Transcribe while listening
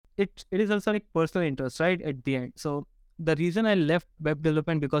it is also like personal interest, right? At the end. So the reason I left web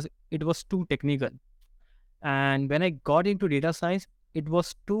development because it was too technical. And when I got into data science, it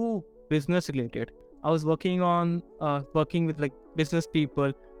was too business related. I was working with like business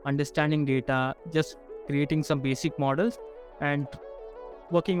people, understanding data, just creating some basic models and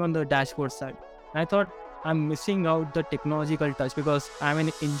working on the dashboard side. And I thought I'm missing out the technological touch because I'm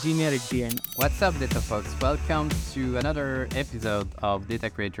an engineer at the end. What's up, data folks? Welcome to another episode of Data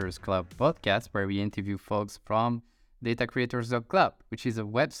Creators Club podcast, where we interview folks from Data Creators Club, which is a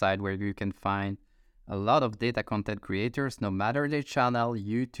website where you can find a lot of data content creators, no matter their channel,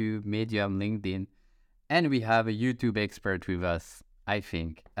 YouTube, Medium, LinkedIn. And we have a YouTube expert with us, I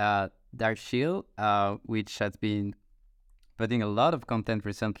think. Darshil, which has been putting a lot of content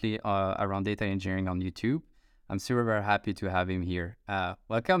recently around data engineering on YouTube. I'm super happy to have him here.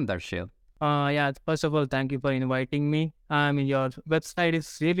 Welcome, Darshil. Yeah, first of all, thank you for inviting me. I mean, your website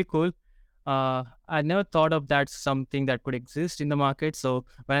is really cool. I never thought of that something that could exist in the market. So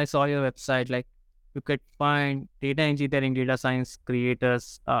when I saw your website, like you could find data engineering, data science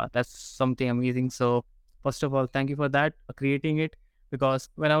creators. That's something amazing. So first of all, thank you for that, creating it. Because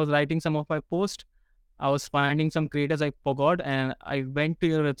when I was writing some of my posts, I was finding some creators I forgot, and I went to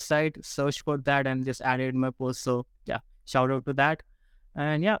your website, searched for that, and just added my post. So yeah, shout out to that.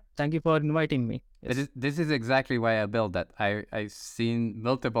 And yeah, thank you for inviting me. Yes. This is exactly why I built that. I've seen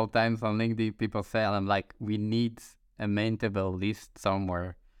multiple times on LinkedIn people say, and I'm like, we need a maintainable list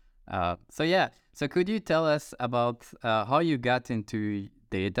somewhere. So could you tell us about how you got into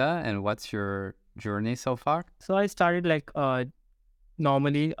data and what's your journey so far? So I started like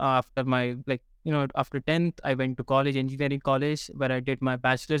normally after my after 10th, I went to college, engineering college, where I did my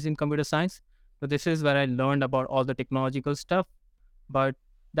bachelor's in computer science. So this is where I learned about all the technological stuff. But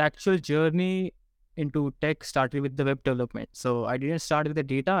the actual journey into tech started with the web development. So I didn't start with the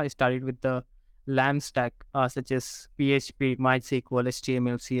data. I started with the LAM stack, such as PHP, MySQL,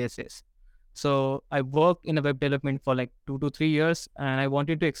 HTML, CSS. So I worked in a web development for like 2 to 3 years, and I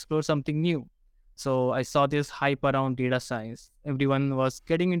wanted to explore something new. So I saw this hype around data science. Everyone was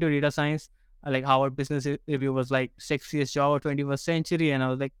getting into data science. Like Harvard Business Review was like sexiest job of 21st century, and I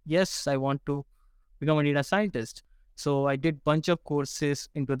was like, yes, I want to become a data scientist. So I did bunch of courses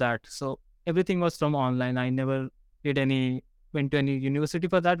into that. So everything was from online. I never went to any university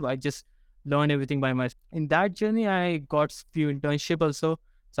for that. I just learned everything by myself. In that journey, I got few internship also.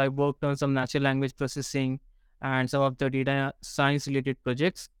 So I worked on some natural language processing and some of the data science related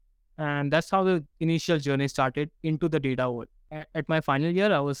projects. And that's how the initial journey started into the data world. At my final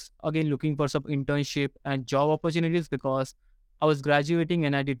year, I was again looking for some internship and job opportunities because I was graduating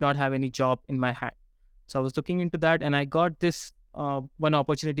and I did not have any job in my hand. So I was looking into that, and I got this one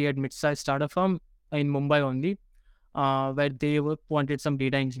opportunity at mid-sized startup firm in Mumbai only, where wanted some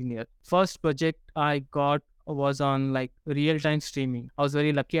data engineer. First project I got was on like real-time streaming. I was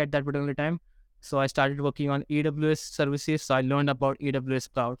very lucky at that particular time. So I started working on AWS services. So I learned about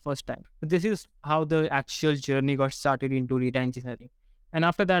AWS cloud first time. This is how the actual journey got started into data engineering. And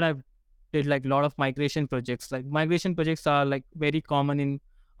after that, I did like a lot of migration projects. Like migration projects are like very common in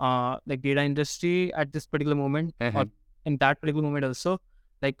like data industry at this particular moment, or in that particular moment also.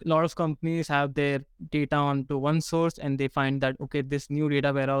 Like a lot of companies have their data onto one source, and they find that okay, this new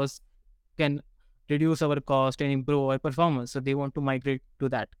data warehouse can reduce our cost and improve our performance, so they want to migrate to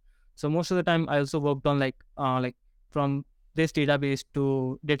that. So most of the time I also worked on like from this database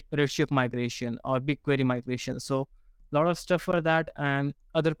to Redshift migration or BigQuery migration. So a lot of stuff for that, and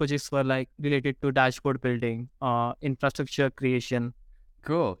other projects were like related to dashboard building, infrastructure creation.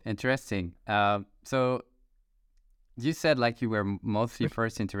 Cool, interesting. So you said like you were mostly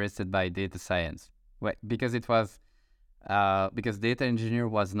first interested by data science, because it was because data engineer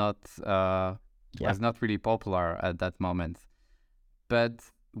was not really popular at that moment. But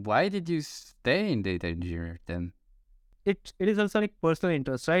why did you stay in data engineer then? It is also like personal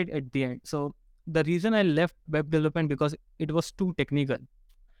interest, right? At the end. So the reason I left web development because it was too technical.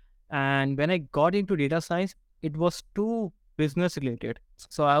 And when I got into data science, it was too business related.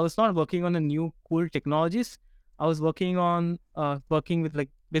 So I was not working on the new cool technologies. I was working with like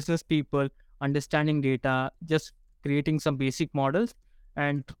business people, understanding data, just creating some basic models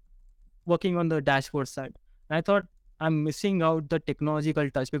and working on the dashboard side. And I thought I'm missing out the technological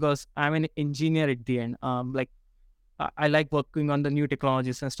touch because I'm an engineer at the end. I like working on the new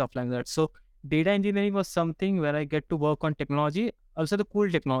technologies and stuff like that. So data engineering was something where I get to work on technology, also the cool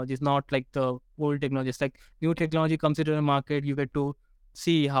technologies, not like the old technologies. Like new technology comes into the market, you get to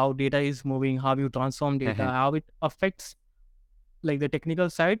see how data is moving, how you transform data, how it affects like the technical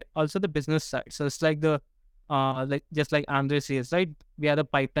side, also the business side. So it's like the like just like Andre says, right? We are the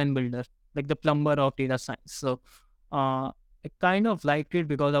pipeline builder, like the plumber of data science. So I kind of liked it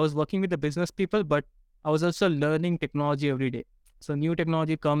because I was working with the business people, but I was also learning technology every day. So new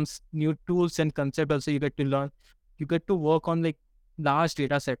technology comes, new tools and concept also you get to learn. You get to work on like large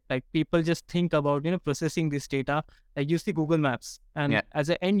data set. Like people just think about, processing this data. Like you see Google Maps, and Yeah. as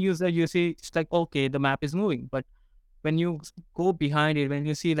an end user, you see it's like, okay, the map is moving. But when you go behind it, when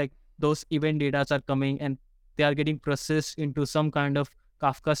you see like those event data are coming and they are getting processed into some kind of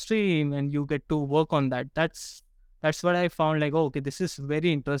Kafka stream, and you get to work on that. That's what I found like, oh, okay, this is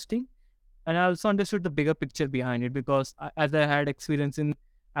very interesting. And I also understood the bigger picture behind it because as I had experience in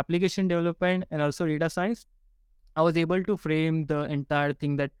application development and also data science, I was able to frame the entire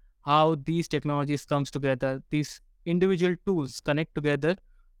thing, that how these technologies comes together, these individual tools connect together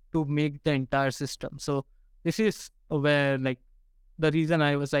to make the entire system. So this is where like the reason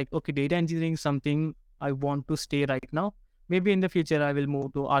I was like, okay, data engineering is something I want to stay right now. Maybe in the future I will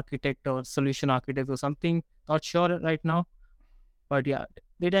move to architect or solution architect or something. Not sure right now, but yeah,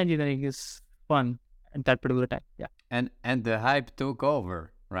 data engineering is fun at that particular time. Yeah, And the hype took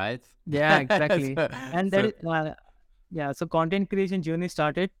over, right? yeah, exactly. so, And that so is yeah. So content creation journey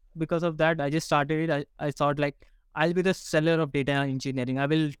started because of that. I just started it. I thought like I'll be the seller of data engineering. I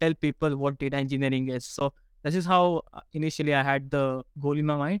will tell people what data engineering is. So this is how initially I had the goal in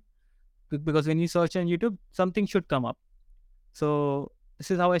my mind. Because when you search on YouTube, something should come up. So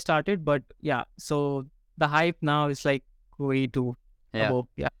this is how I started. But yeah, so the hype now is like way too yeah. above.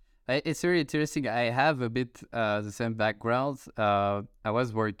 Yeah. It's very interesting. I have a bit the same background. I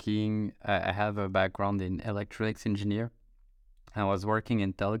was working. I have a background in electronics engineer. I was working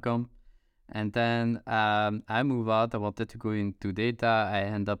in telecom, and then I moved out. I wanted to go into data. I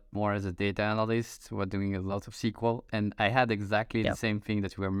end up more as a data analyst, was doing a lot of SQL, and I had exactly the Yeah. same thing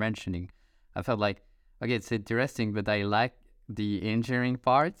that you were mentioning. I felt like, okay, it's interesting, but I like the engineering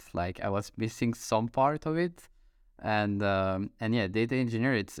part. Like I was missing some part of it, and yeah, data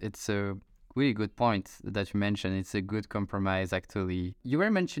engineer. It's a really good point that you mentioned. It's a good compromise, actually. You were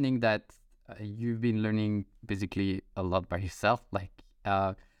mentioning that you've been learning basically a lot by yourself. Like,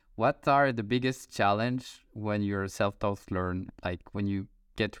 what are the biggest challenge when you're self-taught learn? Like when you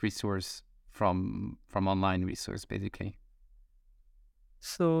get resource from online resource, basically.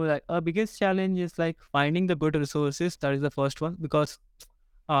 So like our biggest challenge is like finding the good resources. That is the first one, because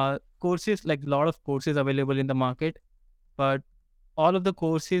courses, like a lot of courses available in the market, but all of the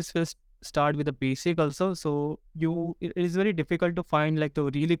courses will start with the basic also. So it is very difficult to find like the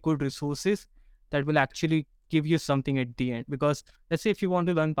really good resources that will actually give you something at the end. Because let's say if you want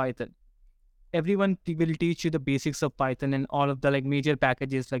to learn Python, everyone will teach you the basics of Python and all of the like major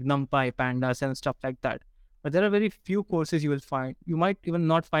packages like NumPy, Pandas, and stuff like that. But there are very few courses you will find. You might even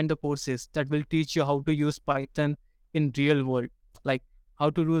not find the courses that will teach you how to use Python in real world, like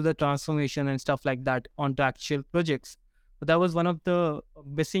how to do the transformation and stuff like that onto actual projects. But that was one of the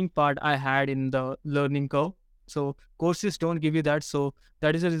missing part I had in the learning curve. So courses don't give you that. So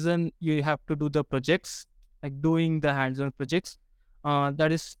that is the reason you have to do the projects, like doing the hands-on projects.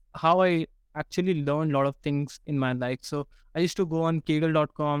 That is how I actually learned a lot of things in my life. So I used to go on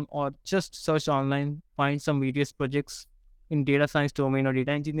kaggle.com or just search online, find some various projects in data science domain or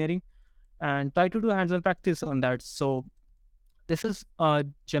data engineering, and try to do hands-on practice on that. So this is a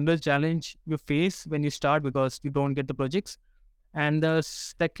general challenge you face when you start because you don't get the projects. And the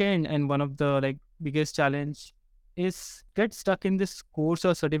second and one of the like biggest challenge is get stuck in this course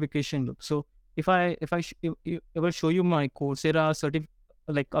or certification loop. So if I ever show you my Coursera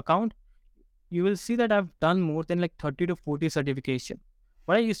like account, you will see that I've done more than like 30 to 40 certification.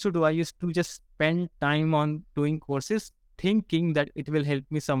 What I used to do, I used to just spend time on doing courses thinking that it will help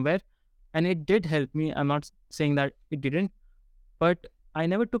me somewhere. And it did help me. I'm not saying that it didn't, but I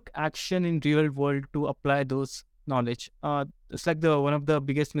never took action in real world to apply those knowledge. It's like the one of the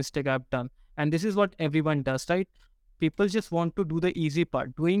biggest mistake I've done. And this is what everyone does, right? People just want to do the easy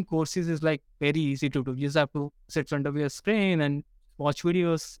part. Doing courses is like very easy to do. You just have to sit in front of your screen and watch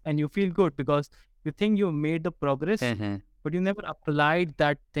videos, and you feel good because you think you made the progress, Mm-hmm. but you never applied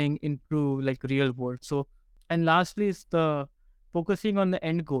that thing into like real world. So, and lastly is the focusing on the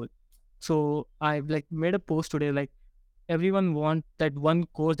end goal. So I've like made a post today, like everyone want that one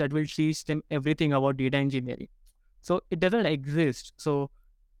course that will teach them everything about data engineering. So it doesn't exist. So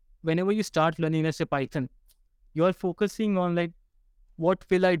whenever you start learning, let's say Python, you are focusing on like what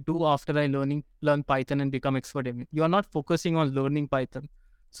will I do after I learn Python and become expert in it. You are not focusing on learning Python.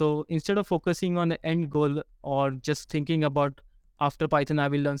 So instead of focusing on the end goal or just thinking about after Python I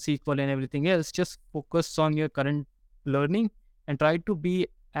will learn SQL and everything else, just focus on your current learning and try to be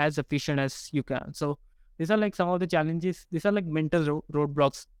as efficient as you can. So these are like some of the challenges. These are like mental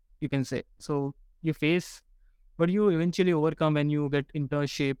roadblocks, you can say. So you face, but you eventually overcome when you get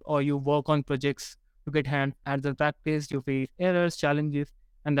internship or you work on projects. You get hands-on practice. You face errors, challenges,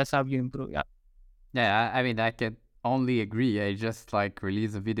 and that's how you improve. Yeah, Yeah, I mean, I can only agree. I just like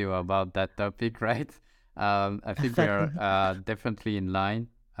released a video about that topic, right? I think we are definitely in line.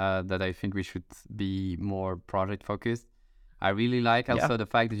 That I think we should be more project focused. I really like yeah, also the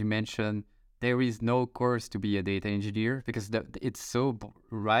fact that you mentioned there is no course to be a data engineer because it's so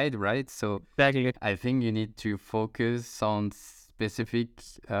right. So exactly. I think you need to focus on specific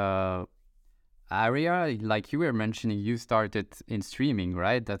uh, area. Like you were mentioning, you started in streaming,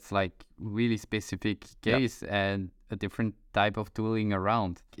 right? That's like really specific Yeah. case and a different type of tooling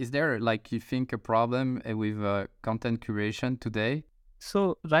around. Is there like you think a problem with content curation today?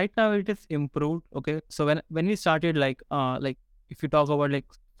 So right now it is improved. Okay. So when we started, like if you talk about like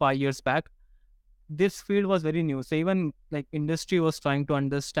 5 years back, this field was very new. So even like industry was trying to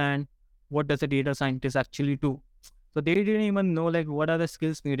understand what does a data scientist actually do. So they didn't even know like what are the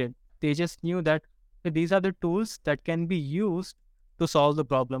skills needed. They just knew that these are the tools that can be used to solve the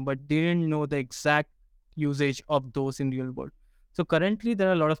problem, but they didn't know the exact usage of those in real world. So currently there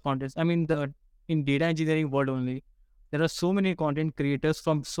are a lot of contents. I mean, the in data engineering world only, there are so many content creators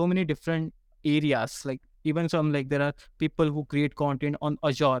from so many different areas. Like even some like there are people who create content on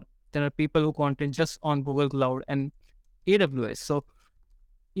Azure. There are people who content just on Google Cloud and AWS. So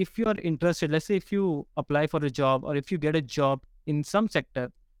if you are interested, let's say if you apply for a job or if you get a job in some sector,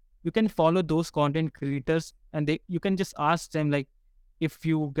 you can follow those content creators and they you can just ask them like if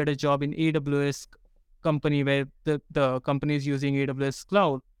you get a job in AWS company where the company is using AWS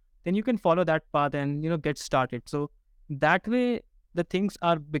cloud, then you can follow that path and get started. So that way the things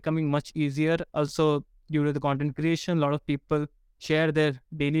are becoming much easier. Also due to the content creation, a lot of people share their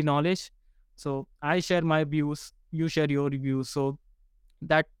daily knowledge. So I share my views, you share your views. So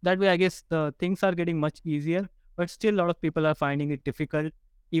that way I guess the things are getting much easier, but still a lot of people are finding it difficult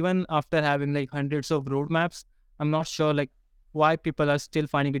even after having like hundreds of roadmaps. I'm not sure like why people are still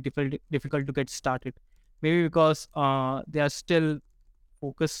finding it difficult to get started. Maybe because they are still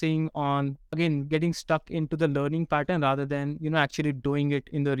focusing on again getting stuck into the learning pattern rather than actually doing it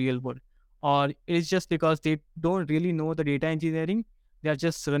in the real world, or it's just because they don't really know the data engineering. They are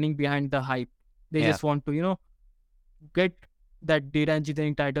just running behind the hype. They Yeah, just want to get that data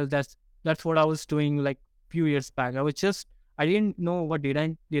engineering title. That's what I was doing like few years back. I didn't know what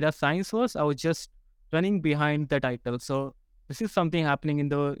data science was. I was just running behind the title. So this is something happening in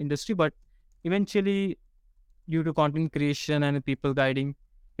the industry, but eventually due to content creation and people guiding,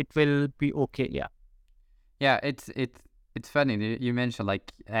 it will be okay. Yeah. yeah. It's funny you mentioned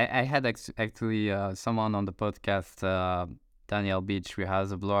like I had actually someone on the podcast, Daniel Beach, who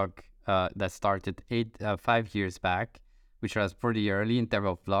has a blog that started 5 years back, which was pretty early in terms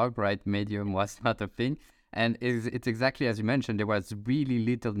of blog, right? Medium was not a thing, and it's exactly as you mentioned. There was really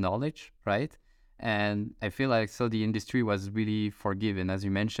little knowledge, right? And I feel like so the industry was really forgiving, as you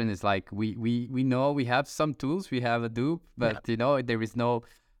mentioned. It's like we know we have some tools, we have a dupe, Yeah. but there is no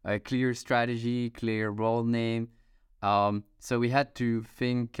a clear strategy, clear role name. So we had to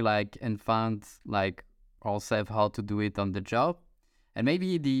think like and find like ourselves how to do it on the job. And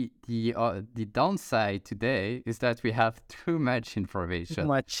maybe the downside today is that we have too much Too information.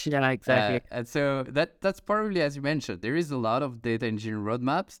 much. Yeah, exactly. And so that's probably, as you mentioned, there is a lot of data engineering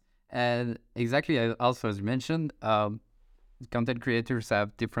roadmaps. And exactly also as you mentioned, content creators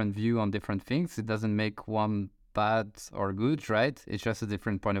have different view on different things. It doesn't make one bad or good, right? It's just a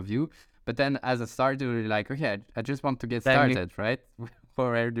different point of view. But then as a starter, you're like, okay, I just want to get Exactly. started, right?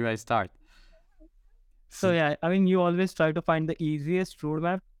 Where do I start? So So, yeah, I mean, you always try to find the easiest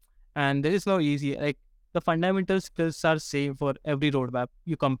roadmap, and there is no easy. Like the fundamental skills are same for every roadmap.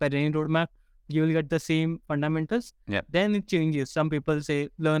 You compare any roadmap, you will get the same fundamentals. yeah. Then it changes. Some people say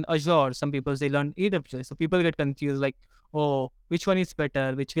learn Azure, some people say learn AWS. So people get confused, like, oh, which one is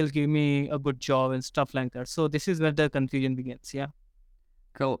better? Which will give me a good job and stuff like that. So this is where the confusion begins. Yeah.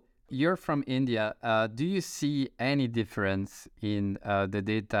 Cool. You're from India. Do you see any difference in the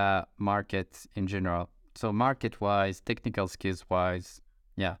data market in general? So market-wise, technical skills-wise,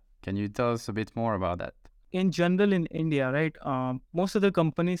 yeah. Can you tell us a bit more about that? In general in India, right, most of the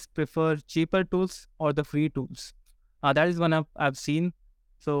companies prefer cheaper tools or the free tools. That is one I've seen.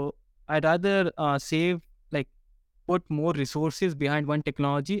 So I'd rather save, like, put more resources behind one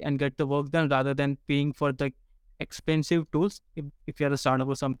technology and get the work done rather than paying for the expensive tools if you're a startup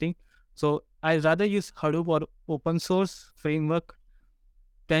or something. So I'd rather use Hadoop or open source framework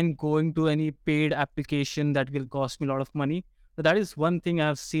than going to any paid application that will cost me a lot of money. So that is one thing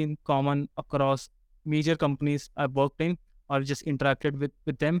I've seen common across major companies I've worked in or just interacted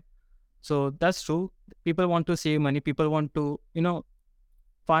with them. So that's true. People want to save money. People want to,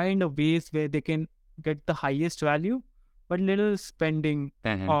 find a ways where they can get the highest value, but little spending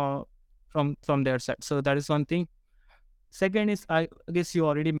Mhm. uh, from their side. So that is one thing. Second is, I guess you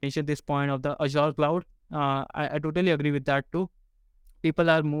already mentioned this point of the Azure cloud. I totally agree with that too. People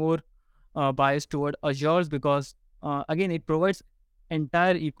are more biased toward Azure because again it provides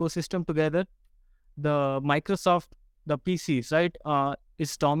entire ecosystem together. The Microsoft, the PCs, right,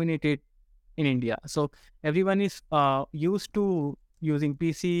 is dominated in India. So everyone is used to using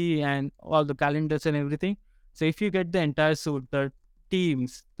PC and all the calendars and everything. So if you get the entire suite, the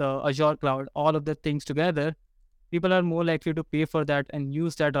Teams, the Azure cloud, all of the things together, people are more likely to pay for that and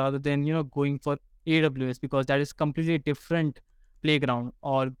use that rather than going for AWS, because that is completely different playground,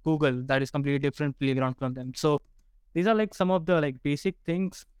 or Google, that is completely different playground from them. So these are like some of the like basic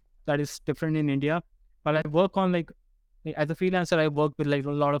things that is different in India. But I work on like as a freelancer, I work with like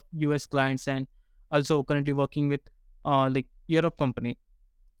a lot of US clients, and also currently working with like Europe company.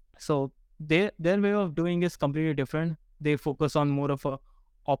 So their way of doing is completely different. They focus on more of a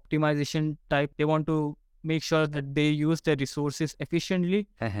optimization type. They want to make sure that they use their resources efficiently.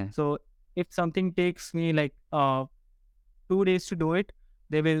 Mhm. So if something takes me like 2 days to do it,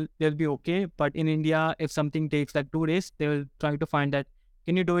 they'll be okay. But in India, if something takes like 2 days, they will try to find that,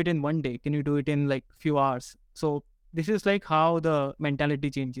 can you do it in one day? Can you do it in like few hours? So this is like how the mentality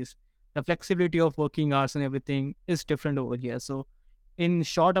changes. The flexibility of working hours and everything is different over here. So in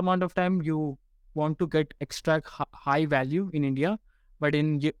short amount of time, you want to get extract high value in India, but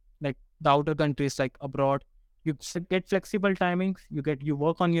in like the outer countries like abroad, you get flexible timings. You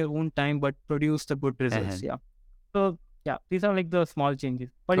work on your own time, but produce the good results. Mhm. Yeah. So yeah, these are like the small changes,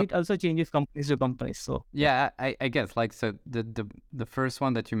 but Co- it also changes companies to companies. So yeah, Yeah, I guess like so the first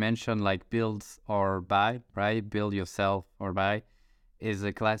one that you mentioned, like build or buy, right? Build yourself or buy, is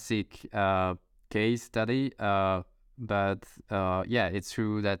a classic case study. But yeah, it's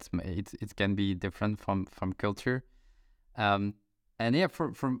true that it can be different from culture. Um, and yeah,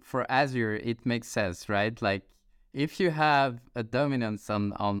 for Azure, it makes sense, right? Like if you have a dominance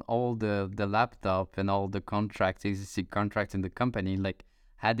on all the laptop and all the contracts, existing contracts in the company, like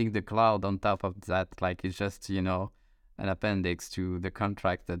adding the cloud on top of that, like it's just an appendix to the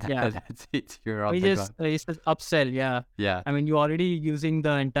contract that yeah. that's it. You're on We the just cloud. it's just upsell. Yeah, Yeah, I mean you're already using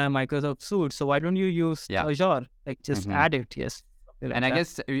the entire Microsoft suite, so why don't you use yeah. Azure? Like just hmm add it. Yes, something And like I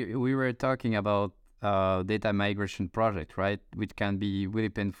that. guess we were talking about data migration project, right? Which can be really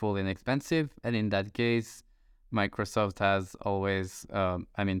painful and expensive. And in that case, Microsoft has always,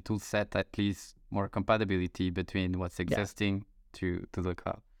 I mean, tool set at least more compatibility between what's Yeah. existing to the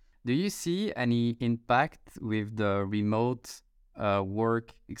cloud. Do you see any impact with the remote work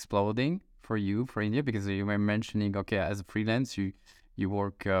exploding for you, for India? Because you were mentioning, okay, as a freelance, you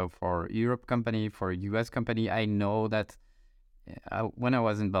work for Europe company, for a US company. I know that when I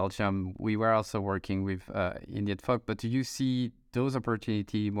was in Belgium, we were also working with Indian folk. But do you see those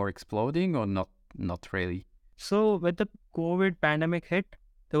opportunity more exploding or not? Not really. So when the COVID pandemic hit,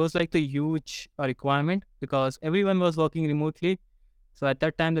 there was like the huge requirement because everyone was working remotely. So at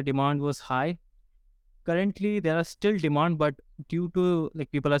that time, the demand was high. Currently, there are still demand, but due to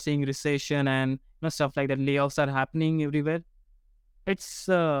like people are seeing recession and stuff like that, layoffs are happening everywhere. It's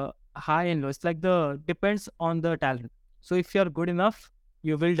high and low. It's like the depends on the talent. So if you're good enough,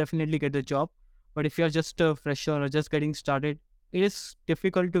 you will definitely get the job. But if you're just a fresher or just getting started, it is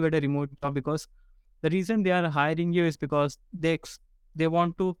difficult to get a remote job because the reason they are hiring you is because they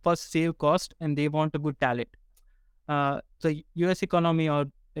want to first save cost and they want a good talent. The US economy, or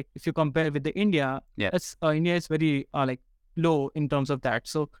like if you compare with the India, Yeah. it's India is very like low in terms of that.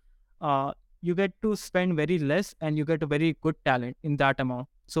 So uh, you get to spend very less and you get a very good talent in that amount.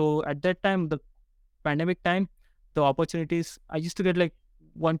 So at that time, the pandemic time, the opportunities, I used to get like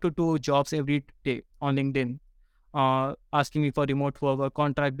 1 to 2 jobs every day on LinkedIn, asking me for remote work or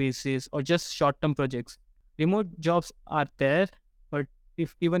contract basis or just short term projects. Remote jobs are there, but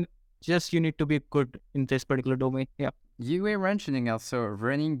if even just you need to be good in this particular domain. Yeah. You were mentioning also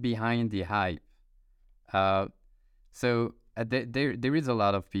running behind the hype. Uh, there is a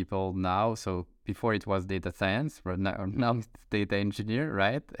lot of people now. So before it was data science, but now it's data engineer,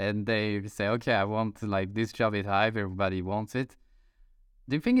 right? And they say, okay, I want like this job is hype, everybody wants it.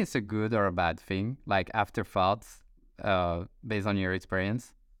 Do you think it's a good or a bad thing? Like afterthoughts, based on your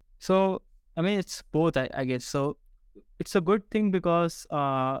experience? So, I mean, it's both, I guess. So, it's a good thing because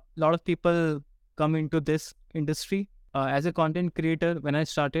a lot of people come into this industry. As a content creator, when I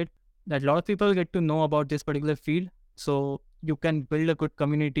started, that a lot of people get to know about this particular field. So, you can build a good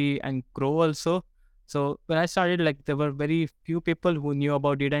community and grow also. So when I started, like there were very few people who knew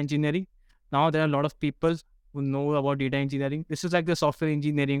about data engineering. Now there are a lot of people who know about data engineering. This is like the software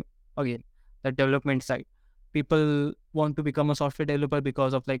engineering again, the development side. People want to become a software developer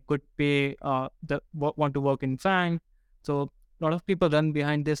because of like good pay, want to work in FANG. So a lot of people run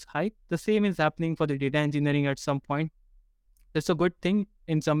behind this hype. The same is happening for the data engineering at some point. It's a good thing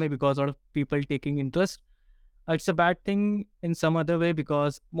in some way because a lot of people taking interest. It's a bad thing in some other way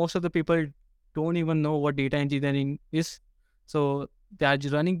because most of the people don't even know what data engineering is. So they are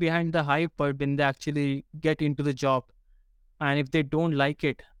just running behind the hype, but when they actually get into the job and if they don't like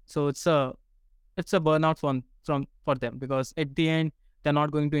it, so it's a burnout for them because at the end they're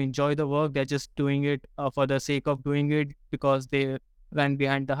not going to enjoy the work. They're just doing it for the sake of doing it because they ran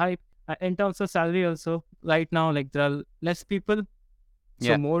behind the hype. In terms of salary, also right now, like there are less people, so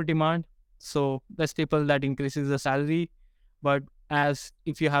Yeah, more demand, so less people, that increases the salary. But as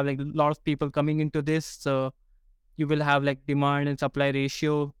if you have like a lot of people coming into this, so you will have like demand and supply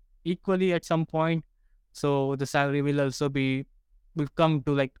ratio equally at some point, so the salary will also be will come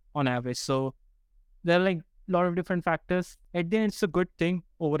to like on average. So there are like a lot of different factors. At the end, it's a good thing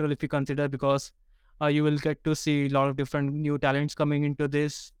overall if you consider, because you will get to see a lot of different new talents coming into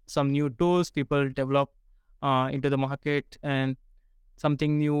this, some new tools people develop into the market, and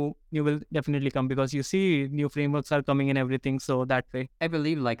something new will definitely come because you see new frameworks are coming and everything. So that way, I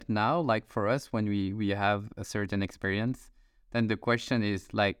believe like now, like for us, when we have a certain experience, then the question is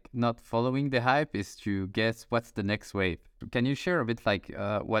like not following the hype, is to guess what's the next wave. Can you share a bit like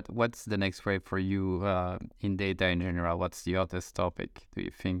what's the next wave for you in data in general? What's the hottest topic do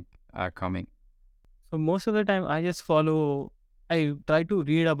you think are coming? so most of the time I just follow, I try to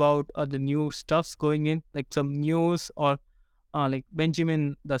read about the new stuffs going in, like some news, or like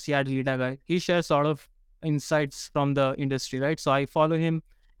Benjamin, the Seattle data guy, he shares a lot of insights from the industry, right? So I follow him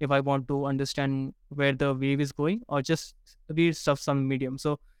if I want to understand where the wave is going, or just read stuff on Medium.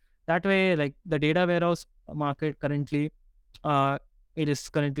 So that way, like the data warehouse market currently, uh, it is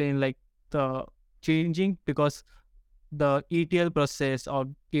currently in like the changing because the ETL process or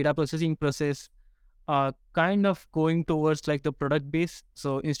data processing process kind of going towards like the product base.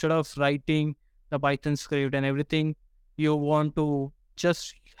 So instead of writing the Python script and everything, you want to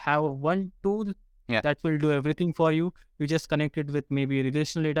just have one tool Yeah, that will do everything for you. You just connect it with maybe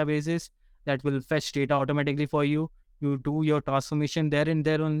relational databases that will fetch data automatically for you. You do your transformation there and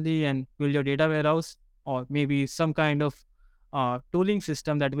there only and build your data warehouse, or maybe some kind of tooling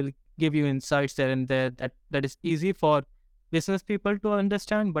system that will give you insights there and there, that is easy for business people to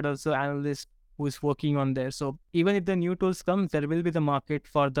understand, but also analysts who is working on there. So even if the new tools come, there will be the market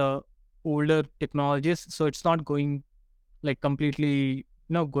for the older technologies. So it's not going like completely,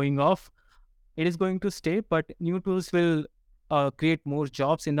 going off. It is going to stay, but new tools will create more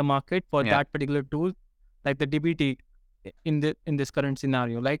jobs in the market for yeah. that particular tool, like the DBT in this current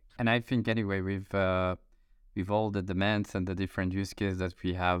scenario. Like And I think anyway, with all the demands and the different use cases that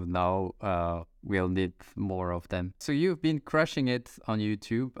we have now, we'll need more of them. So you've been crushing it on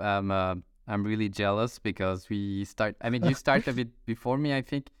YouTube. I'm really jealous because we start. I mean, you start a bit before me, I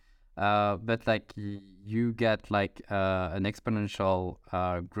think, but like you get like an exponential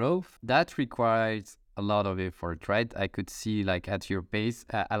growth that requires a lot of effort, right? I could see like at your pace,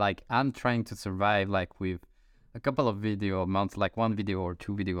 I'm trying to survive like with a couple of video a month, like one video or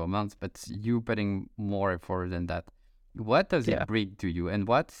two video a month, but you putting more effort than that. What does yeah. it bring to you, and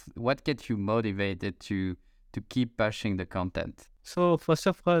what gets you motivated to keep pushing the content? So first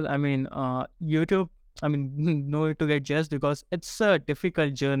of all, I mean, YouTube. I mean, no need to get just because it's a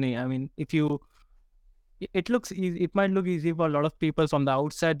difficult journey. I mean, if you it looks easy, it might look easy for a lot of people from the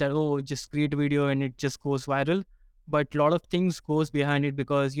outside that, oh, just create a video and it just goes viral, but a lot of things goes behind it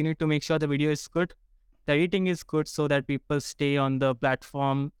because you need to make sure the video is good, the editing is good, so that people stay on the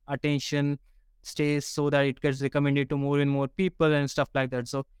platform, attention stays, so that it gets recommended to more and more people and stuff like that.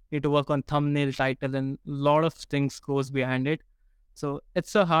 So you need to work on thumbnail, title, and a lot of things goes behind it. So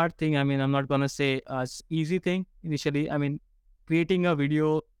it's a hard thing. I mean, I'm not gonna say it's easy thing initially. I mean, creating a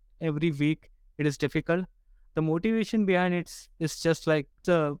video every week, it is difficult. The motivation behind it is just like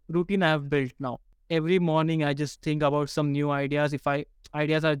the routine I have built now. Every morning I just think about some new ideas. If I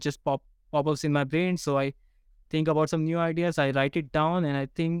ideas are just pop-ups in my brain, so I think about some new ideas, I write it down, and I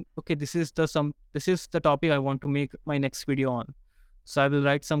think, okay, this is the topic I want to make my next video on. So I will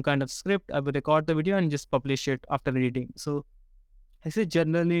write some kind of script, I will record the video and just publish it after editing. So this is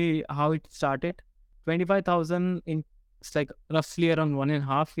generally how it started. 25,000 in, it's like roughly around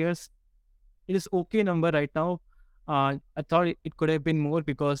 1.5 years. It is okay number right now. I thought it could have been more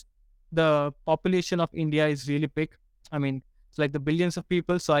because the population of India is really big. I mean, it's like the billions of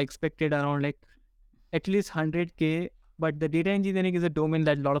people. So I expected around like at least 100K. But the data engineering is a domain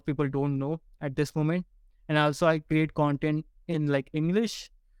that a lot of people don't know at this moment. And also I create content in like English.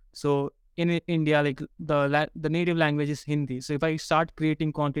 So in India, like the native language is Hindi. So if I start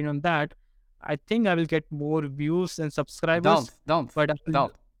creating content on that, I think I will get more views and Don't, subscribers. don't, But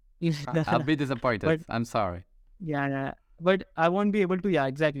don't. I'll be disappointed. but I'm sorry. yeah, but I won't be able to. Yeah,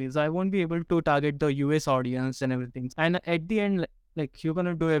 exactly. So I won't be able to target the US audience and everything. And at the end, like you're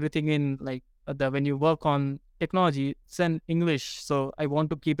gonna do everything in like the when you work on technology, it's in English. So I want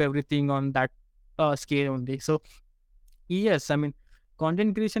to keep everything on that scale only. So yes, I mean,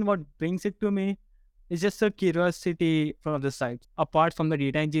 content creation. What brings it to me is just a curiosity from the side. Apart from the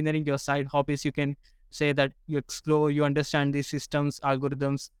data engineering, your side hobbies, you can say that you explore, you understand these systems,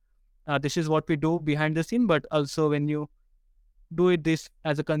 algorithms. This is what we do behind the scene, but also when you do it this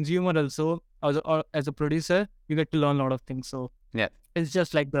as a consumer also or as a producer, you get to learn a lot of things. So Yeah. it's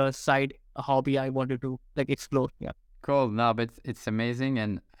just like the side hobby I wanted to like explore. Yeah. Cool. No, but it's amazing,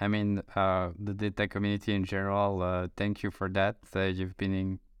 and I mean, the data community in general. Thank you for that. You've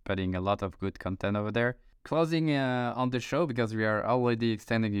been putting a lot of good content over there. Closing on the show because we are already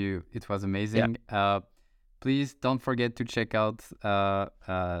extending you. It was Yeah. amazing. Please don't forget to check out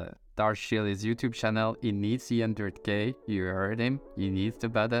Darshil, his YouTube channel. He needs the 100K. You heard him. He needs the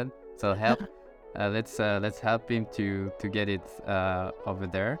button. So help. Let's help him to get it over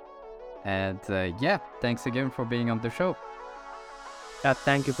there. And yeah, thanks again for being on the show. Yeah.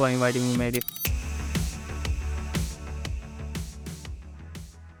 Thank you for inviting me, Mehdi.